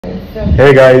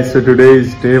Hey guys, so today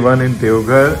is day 1 in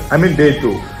Deoghar. I mean day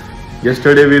 2.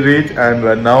 Yesterday we reached and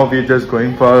now we're just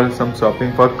going for some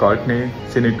shopping for Courtney.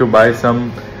 She need to buy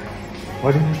some...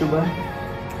 What do you need to buy?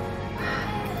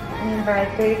 I need to buy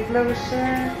face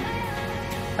lotion.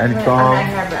 And my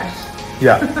hairbrush.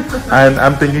 Yeah. And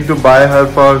I'm thinking to buy her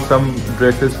for some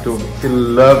dresses too. She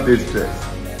loves this dress.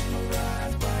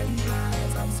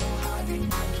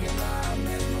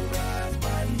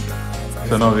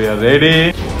 So now we are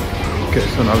ready. Okay,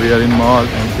 so now we are in mall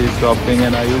and she's shopping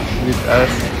and Ayush with us.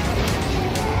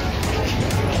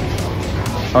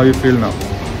 How you feel now?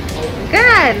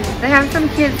 Good. They have some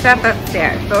cute stuff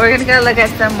upstairs, so we're gonna go look at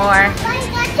some more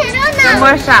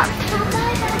shops.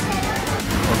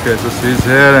 Okay, so she's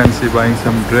here and she's buying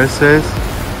some dresses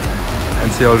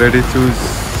and she already choose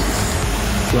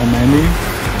so many.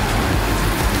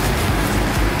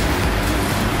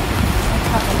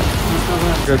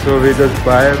 Okay, so we just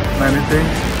buy many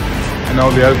things and now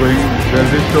we are going to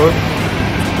jewelry store.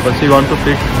 But she want to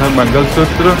pick her Mangal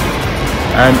Sutra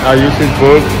and Ayush is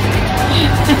bored.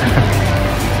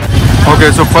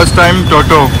 Okay, so first time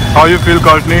Toto. How you feel,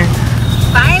 Courtney?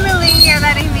 Finally, you're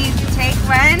letting me take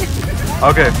one.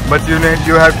 Okay, but you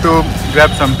have to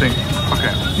grab something.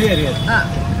 Okay. Here.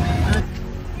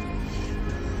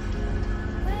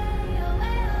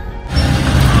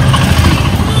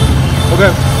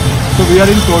 Okay, so we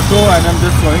are in Toto and I'm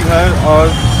just showing her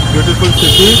our beautiful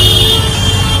city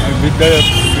and with the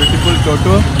beautiful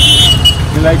Toto.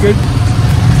 You like it?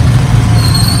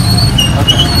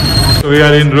 Okay. So we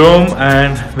are in Rome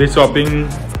and we're shopping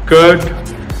curd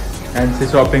and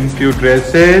she's shopping few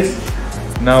dresses.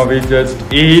 Now we just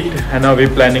eat and now we're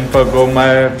planning for go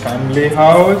my family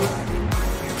house.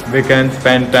 We can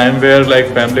spend time there like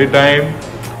family time.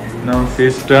 Now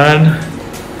she's done.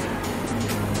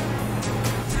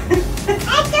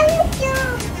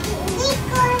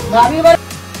 What's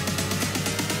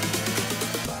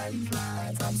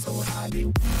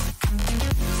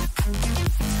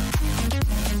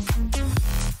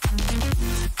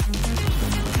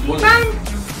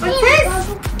this?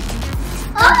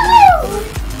 Oh!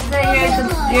 So here's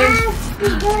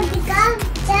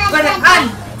put it on.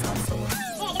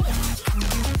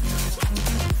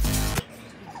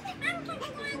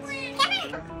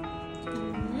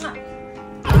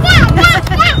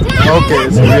 Okay,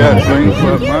 so we are going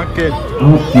for market.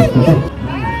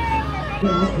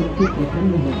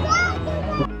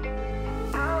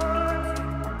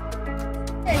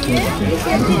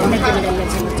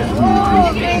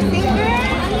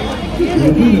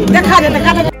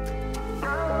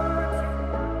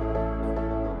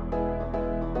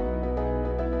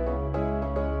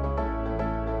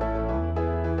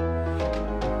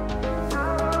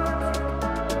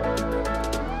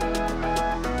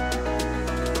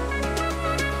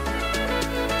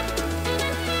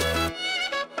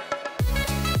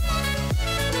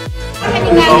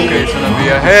 Okay, so now we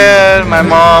are here, my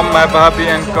mom, my bhabhi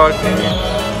and Courtney.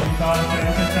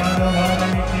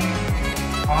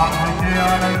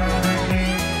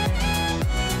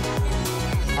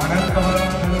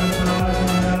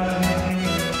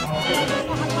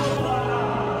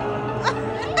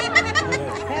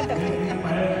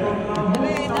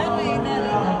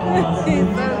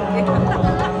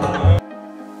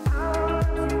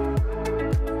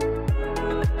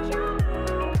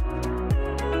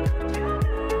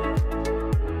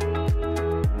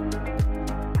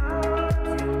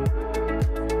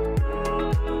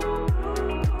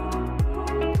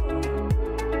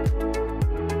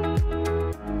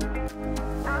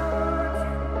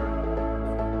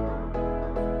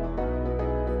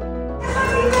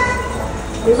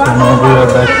 So now we are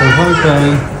back to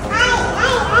hotel.